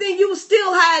doing the thing. You was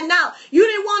still hiding out. You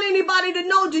didn't want anybody to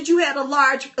know that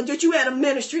you had a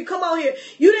ministry. Come on here.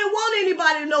 You didn't want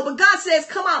anybody to know, but God says,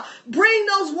 come out. Bring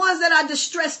those ones that are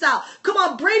distressed out. Come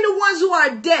on, bring the ones who are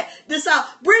in debt this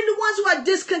out. Bring the ones who are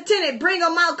discontented. Bring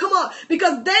them out. Come on.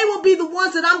 Because they will be the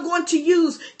ones that I'm going to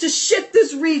use to shift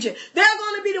this region. They're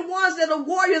going to be the ones that are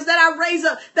warriors that I raise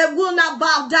up that will not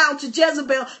bow down to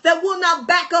Jezebel, that will not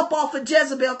back up off of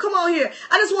Jezebel. Come on here.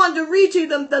 I just wanted to read to you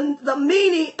the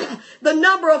meaning, the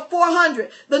number of 400.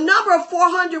 The number of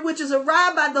 400, which is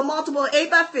arrived by the multiple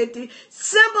 8 by 50,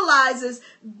 symbolizes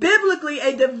biblically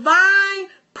a divine,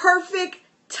 perfect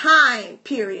time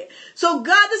period. So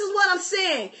God, this is what I'm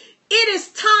saying. It is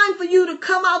time for you to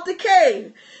come out the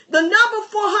cave. The number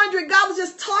 400, God was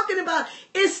just talking about,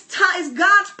 it's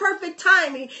God's perfect time.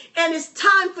 timing, and it's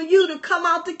time for you to come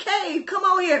out the cave. Come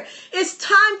on here. It's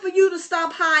time for you to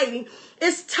stop hiding.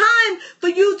 It's time for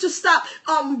you to stop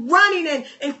running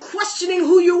and questioning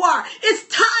who you are.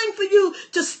 It's time for you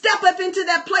to step up into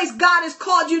that place God has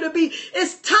called you to be.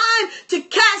 It's time to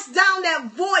cast down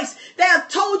that voice that have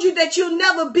told you that you'll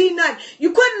never be nothing.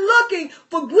 You quit looking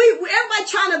for, everybody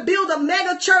trying to build a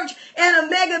mega church and a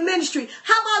mega ministry.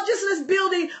 How about just let's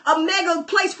build a mega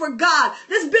place for God.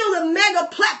 Let's build a mega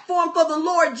platform for the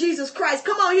Lord Jesus Christ.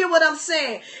 Come on, hear what I'm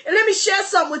saying. And let me share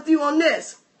something with you on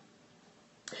this.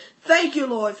 Thank you,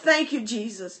 Lord. Thank you,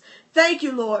 Jesus. Thank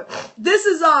you, Lord. This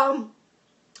is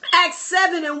Acts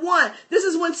 7:1. This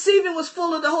is when Stephen was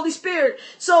full of the Holy Spirit.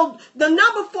 So the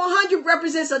number 400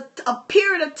 represents a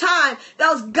period of time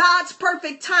that was God's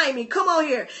perfect timing. Come on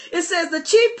here. It says, the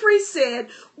chief priest said,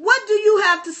 "What do you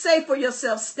have to say for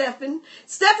yourself, Stephen?"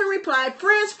 Stephen replied,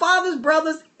 "Friends, fathers,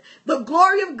 brothers, the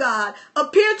glory of God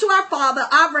appeared to our father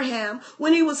Abraham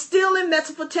when he was still in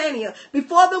Mesopotamia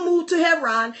before the move to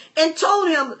Haran, and told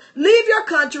him, leave your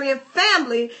country and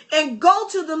family and go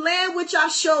to the land which I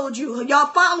showed you." Y'all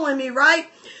following me, right?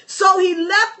 So he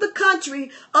left the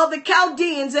country of the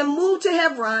Chaldeans and moved to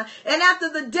Hebron. And after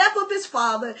the death of his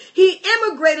father, he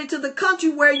immigrated to the country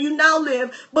where you now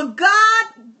live. But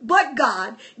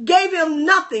God gave him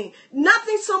nothing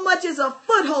so much as a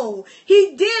foothold.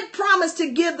 He did promise to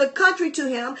give the country to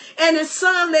him and his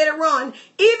son later on,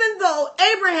 even though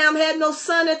Abraham had no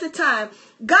son at the time.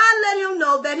 God let him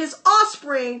know that his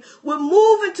offspring would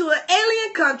move into an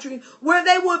alien country where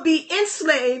they would be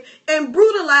enslaved and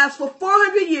brutalized for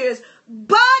 400 years.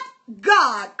 But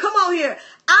God, come on here,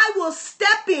 I will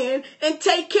step in and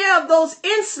take care of those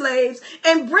enslaved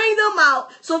and bring them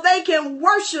out so they can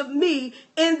worship me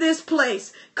in this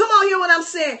place. Come on, hear what I'm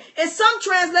saying. And some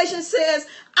translation says,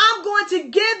 I'm going to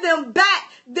give them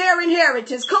back their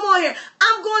inheritance. Come on here.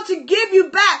 I'm going to give you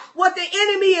back what the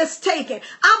enemy has taken.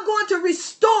 I'm going to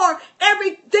restore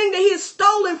everything that he has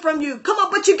stolen from you. Come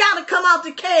on, but you got to come out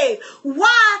the cave.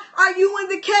 Why are you in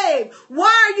the cave?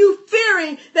 Why are you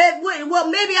fearing that, well,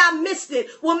 maybe I missed it.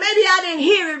 Well, maybe I didn't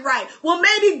hear it right. Well,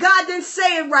 maybe God didn't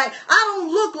say it right. I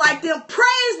don't look like them.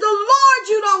 Praise the Lord,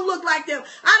 you don't look like them.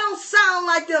 I don't sound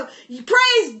like them.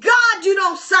 Praise God, you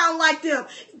don't sound like them.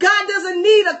 God doesn't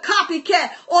need a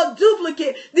copycat or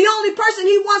duplicate. The only person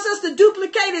he wants us to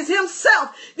duplicate is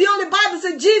himself. The only Bible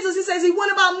said Jesus, he says he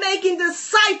went about making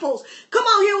disciples. Come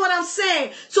on, hear what I'm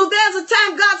saying. So there's a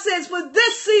time God says for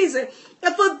this season,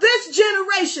 and for this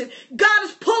generation, God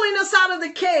is pulling us out of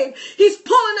the cave. He's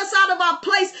pulling us out of our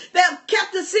place that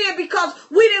kept us in because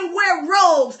we didn't wear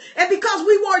robes and because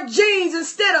we wore jeans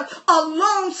instead of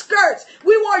long skirts.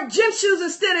 We wore gym shoes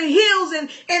instead of heels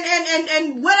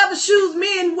and whatever shoes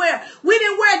men wear. We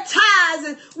didn't wear ties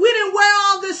and we didn't wear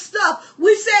all this stuff.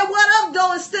 We said, what up,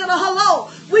 though, instead of hello.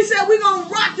 We said, we're going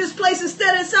to rock this place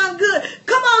instead of sound good.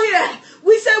 Come on here.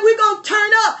 We said we're going to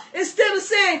turn up instead of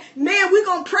saying, man, we're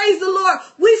going to praise the Lord.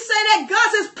 We say that God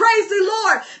says, praise the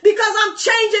Lord, because I'm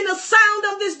changing the sound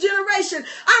of this generation.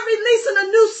 I'm releasing a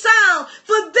new sound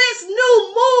for this new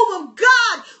move of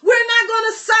God. We're not going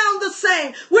to sound the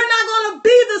same. We're not going to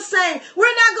be the same.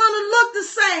 We're not going to look the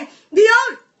same. The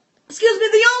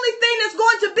only thing that's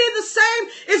going to be the same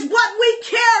is what we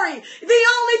carry. The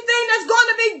only thing that's going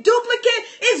to be duplicate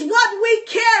is what we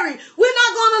carry. We're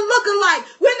not going to look alike.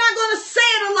 We're not going to say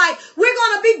it alike. We're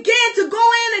going to begin to go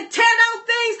in and tear down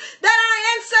things that our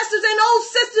ancestors and old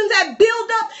systems had built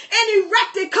up and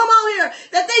erected. Come on here.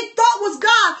 That they thought was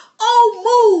God. Old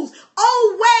moves,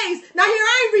 old ways. Now here,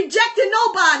 I ain't rejecting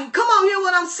nobody. Come on, hear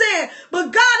what I'm saying.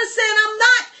 But God is saying, I'm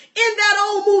not in that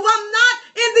old move. I'm not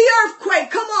in the earthquake.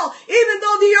 Come on. Even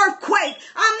though the earthquake.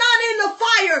 I'm not in the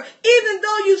fire. Even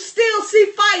though you still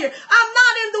see fire. I'm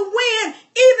not in the wind.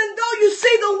 Even though you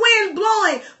see the wind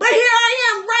blowing. But here I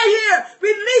am right here.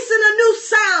 Releasing a new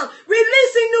sound.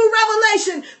 Releasing new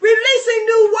revelation. Releasing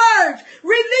new words.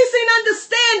 Releasing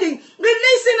understanding.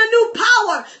 Releasing a new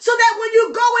power. So that when you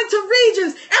go into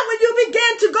regions and when you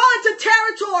begin to go into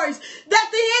territories that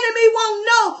the enemy won't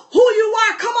know who you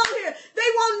are. Come on here. They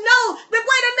won't know. But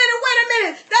wait a minute.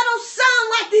 That don't sound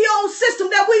like the old system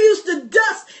that we used to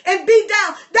dust and beat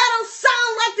down. That don't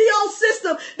sound like the old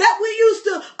system that we used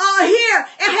to hear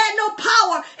and had no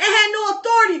power and had no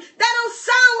authority. That don't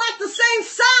sound like the same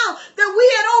sound that we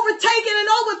had overtaken and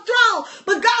overthrown.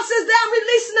 But God says that I'm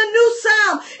releasing a new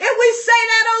sound. And we say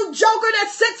that old joker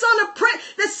that sits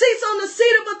on the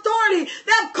seat of authority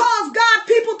that have caused God's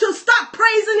people to stop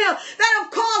praising him. That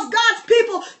have caused God's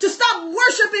people to stop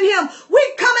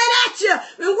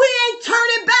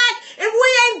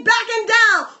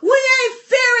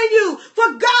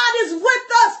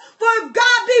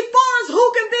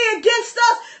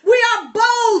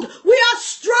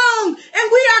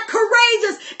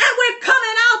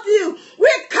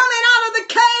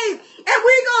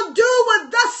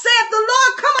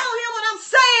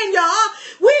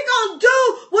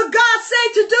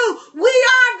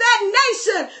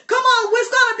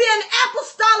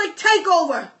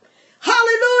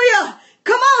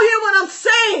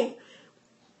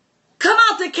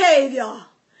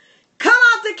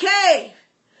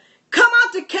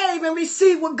cave and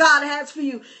receive what God has for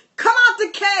you. Come out the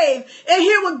cave and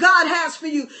hear what God has for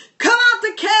you. Come out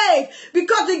the cave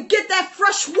because you get that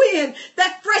fresh wind,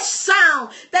 that fresh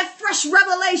sound, that fresh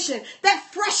revelation, that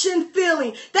fresh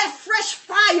feeling, that fresh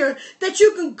fire that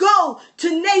you can go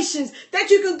to nations, that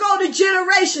you can go to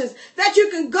generations, that you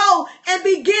can go and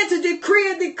begin to decree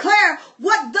and declare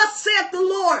what thus saith the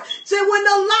Lord. Say, when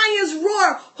the lions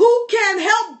roar, who can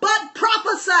help but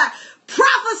prophesy?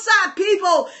 Prophesy,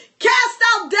 people. Cast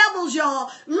out devils,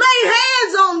 y'all. Lay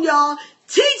hands on y'all.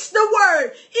 Teach the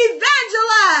word.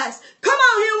 Evangelize. Come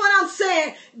on, hear what I'm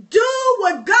saying. Do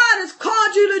what God has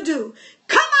called you to do.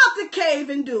 Come out the cave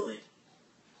and do it.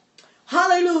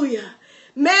 Hallelujah.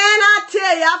 Man, I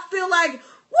tell you, I feel like,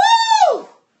 woo!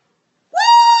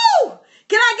 Woo!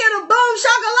 Can I get a boom,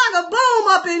 shakalaka, boom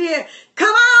up in here?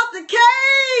 Come out the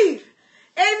cave.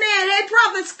 Amen. Hey,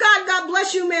 Prophet Scott, God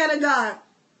bless you, man of God.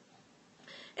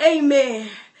 Amen.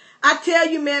 I tell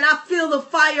you, man, I feel the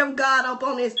fire of God up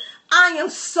on this. I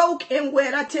am soaking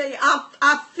wet. I tell you,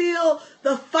 I feel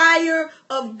the fire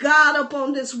of God up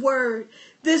on this word.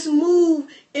 This move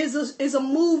is a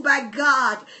move by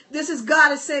God. This is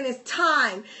God is saying it's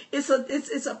time. It's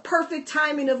a perfect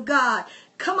timing of God.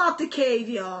 Come out the cave,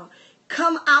 y'all.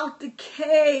 Come out the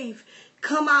cave.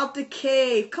 Come out the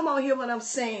cave. Come on, hear what I'm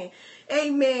saying.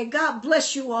 Amen. God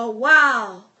bless you all.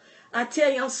 Wow. I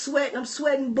tell you, I'm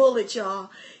sweating bullets,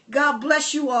 y'all. God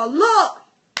bless you all. Look,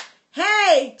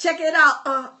 hey, check it out.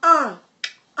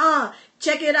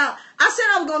 Check it out. I said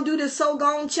I was going to do this So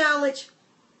Gone challenge.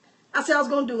 I said I was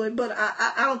going to do it, but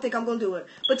I don't think I'm going to do it.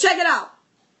 But check it out.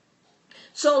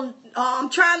 So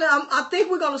I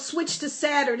think we're going to switch to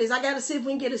Saturdays. I got to see if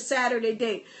we can get a Saturday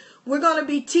date. We're going to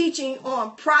be teaching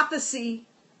on prophecy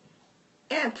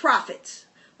and prophets.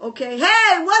 Okay.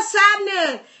 Hey, what's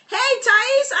happening? Hey,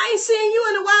 Thais, I ain't seen you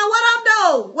in a while. What up,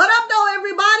 though? What up, though,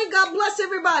 everybody? God bless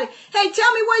everybody. Hey,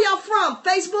 tell me where y'all from.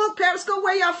 Facebook, Periscope,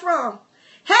 where y'all from?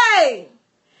 Hey,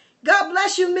 God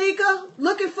bless you, Mika.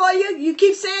 Looking for you. You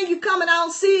keep saying you coming. I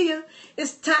don't see you.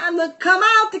 It's time to come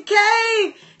out the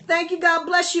cave. Thank you. God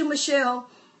bless you, Michelle.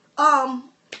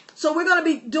 So we're going to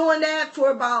be doing that for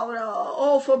about,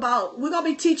 we're going to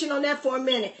be teaching on that for a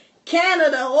minute.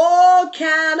 Canada. Oh,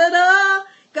 Canada.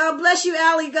 God bless you,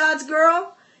 Allie, God's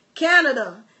girl.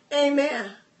 Canada.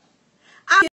 Amen.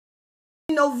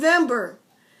 In November.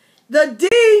 The D,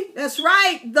 that's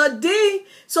right, the D.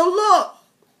 So look,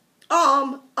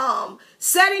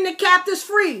 setting the captives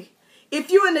free.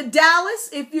 If you're in the Dallas,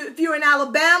 if you're in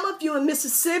Alabama, if you're in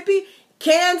Mississippi,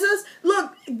 Kansas,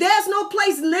 look, there's no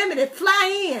place limited.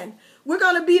 Fly in. We're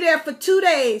going to be there for 2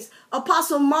 days.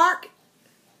 Apostle Mark.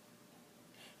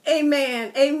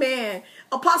 Amen. Amen.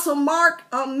 Apostle Mark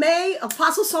May,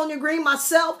 Apostle Sonia Green,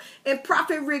 myself, and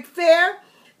Prophet Rick Fair.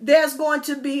 There's going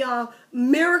to be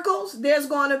miracles. There's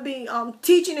going to be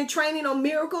teaching and training on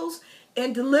miracles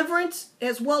and deliverance,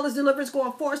 as well as deliverance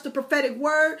going forth, the prophetic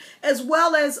word, as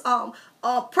well as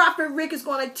Prophet Rick is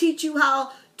going to teach you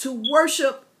how to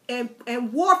worship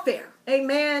and warfare.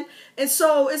 Amen. And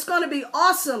so it's going to be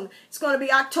awesome. It's going to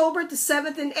be October the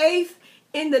 7th and 8th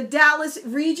in the Dallas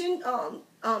region.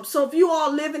 So if you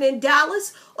all living in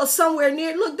Dallas or somewhere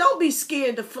near, look, don't be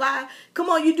scared to fly. Come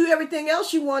on, you do everything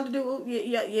else you want to do.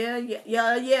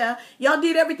 Yeah. Y'all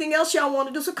did everything else y'all want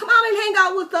to do. So come out and hang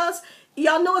out with us.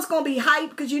 Y'all know it's going to be hype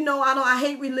because you know I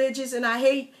hate religious and I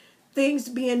hate things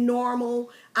being normal.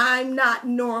 I'm not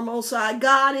normal, so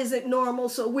God isn't normal,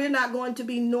 so we're not going to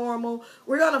be normal.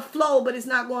 We're going to flow, but it's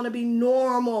not going to be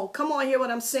normal. Come on, hear what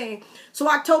I'm saying. So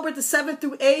October the 7th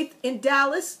through 8th in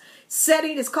Dallas.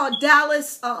 Setting is called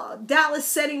Dallas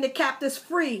Setting the Captives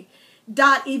Free.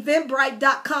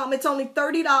 .eventbrite.com. It's only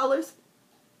 $30.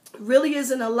 Really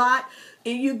isn't a lot.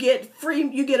 And you get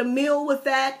a meal with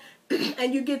that.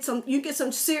 And you get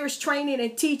some serious training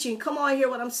and teaching. Come on, hear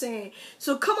what I'm saying.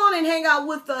 So come on and hang out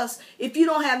with us if you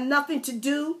don't have nothing to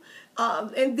do.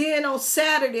 And then on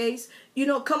Saturdays,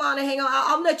 come on and hang out.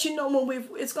 I'll let you know when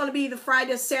it's going to be either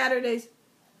Friday or Saturdays.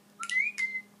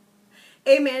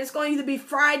 Amen. It's going to either be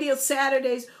Friday or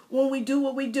Saturdays when we do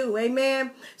what we do. Amen.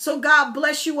 So God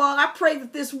bless you all. I pray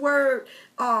that this word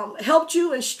helped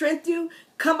you and strengthened you.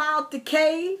 Come out the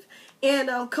cave.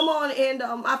 And come on, and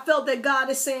I felt that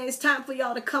God is saying it's time for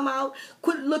y'all to come out.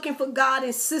 Quit looking for God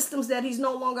in systems that he's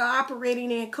no longer operating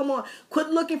in. Come on, quit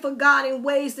looking for God in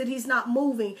ways that he's not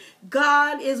moving.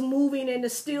 God is moving in the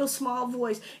still small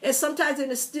voice. And sometimes in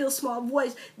the still small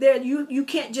voice, you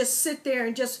can't just sit there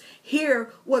and just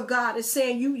hear what God is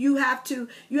saying. You have to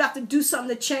do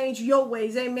something to change your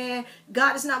ways. Amen.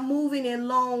 God is not moving in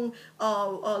long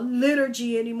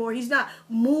liturgy anymore. He's not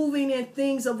moving in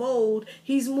things of old.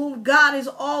 He's moving. God is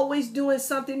always doing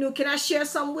something new. Can I share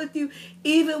something with you?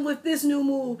 Even with this new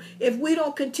move, if we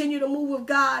don't continue to move with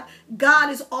God, God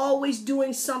is always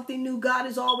doing something new. God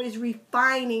is always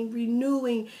refining,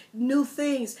 renewing new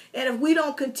things. And if we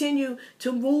don't continue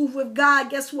to move with God,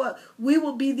 guess what? We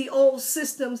will be the old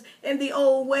systems and the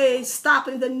old ways,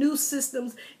 stopping the new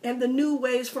systems and the new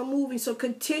ways from moving. So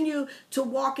continue to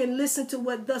walk and listen to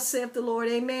what thus saith the Lord.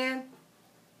 Amen.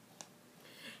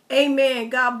 Amen.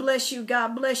 God bless you.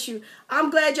 God bless you. I'm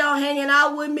glad y'all hanging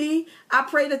out with me. I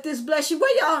pray that this bless you.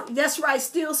 Where y'all? That's right.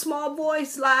 Still Small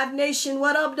Voice, Live Nation.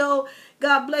 What up, though?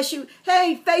 God bless you.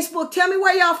 Hey, Facebook, tell me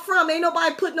where y'all from. Ain't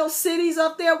nobody put no cities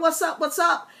up there. What's up? What's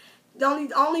up?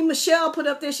 Only Michelle put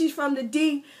up there. She's from the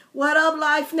D. What up,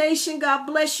 Live Nation? God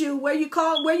bless you. Where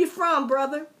you from,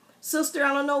 brother? Sister,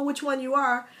 I don't know which one you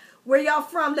are. Where y'all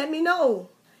from? Let me know.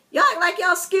 Y'all act like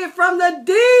y'all scared from the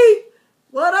D.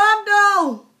 What up,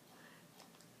 though?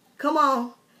 Come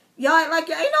on. Y'all act like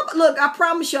y'all ain't no. Look, I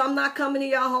promise you, I'm not coming to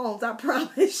y'all homes. I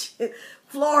promise you.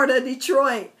 Florida,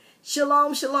 Detroit.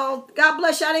 Shalom, shalom. God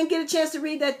bless you. I didn't get a chance to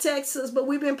read that text, but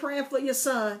we've been praying for your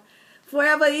son.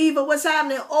 Forever Evil. What's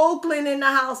happening? Oakland in the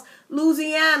house.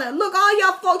 Louisiana. Look, all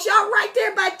y'all folks, y'all right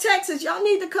there by Texas. Y'all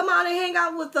need to come out and hang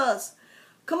out with us.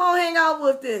 Come on, hang out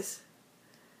with us.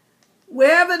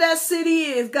 Wherever that city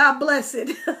is, God bless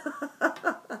it.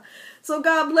 So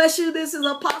God bless you. This is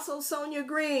Apostle Sonia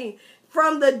Green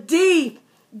from the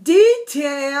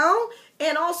D-Town.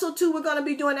 And also, too, we're going to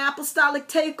be doing Apostolic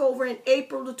Takeover in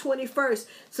April the 21st.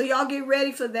 So y'all get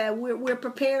ready for that. We're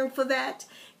preparing for that.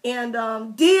 And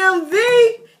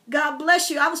DMV, God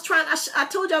bless you. I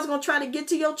told you I was going to try to get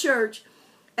to your church.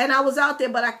 And I was out there,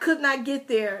 but I could not get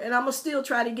there. And I'm going to still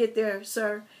try to get there,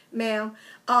 sir, ma'am.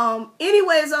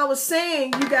 Anyways, I was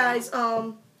saying, you guys,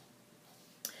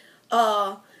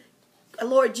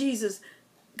 Lord Jesus,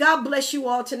 God bless you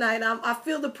all tonight. I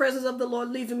feel the presence of the Lord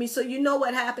leaving me. So you know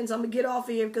what happens. I'm going to get off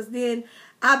of here because then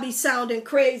I'll be sounding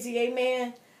crazy.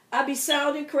 Amen. I'll be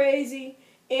sounding crazy.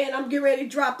 And I'm getting ready to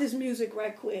drop this music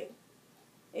right quick.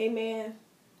 Amen.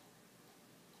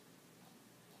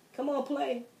 Come on,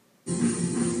 play.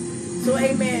 So,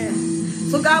 amen.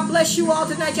 So God bless you all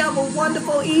tonight. Y'all have a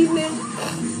wonderful evening.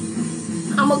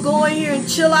 I'm going to go in here and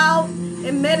chill out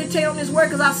and meditate on this word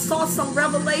because I saw some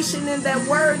revelation in that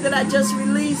word that I just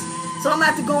released. So I'm going to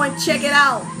have to go and check it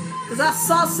out because I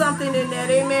saw something in that.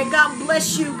 Amen. God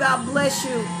bless you. God bless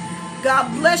you.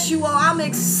 God bless you all. I'm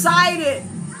excited.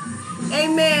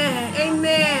 Amen.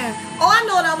 Amen. Oh, I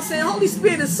know what I was saying. Holy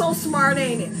Spirit is so smart,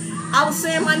 ain't it? I was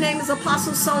saying my name is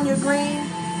Apostle Sonia Green.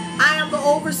 I am the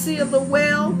overseer of the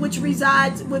Well, which is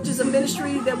a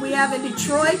ministry that we have in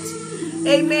Detroit.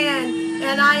 Amen.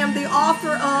 And I am the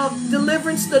author of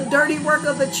Deliverance, the Dirty Work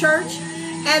of the Church.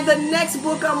 And the next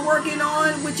book I'm working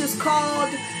on, which is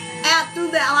called Through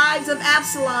the Lives of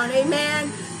Absalom.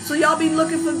 Amen. So y'all be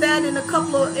looking for that in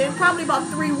probably about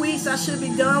 3 weeks. I should be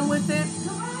done with it.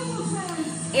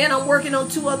 And I'm working on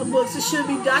 2 other books. I should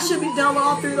be done with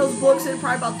all 3 of those books in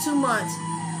probably about 2 months.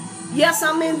 Yes,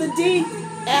 I'm in the D.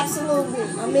 Absolutely.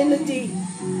 I'm in the D.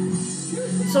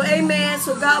 So amen.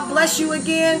 So God bless you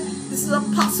again. This is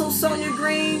Apostle Sonia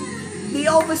Green, the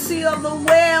overseer of the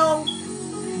Well,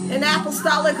 an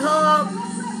apostolic hub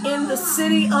in the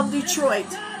city of Detroit.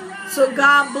 So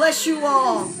God bless you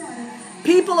all.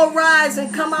 People arise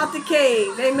and come out the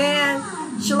cave. Amen.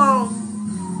 Shalom.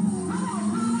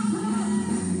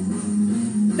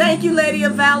 Thank you, Lady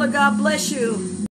of Valor. God bless you.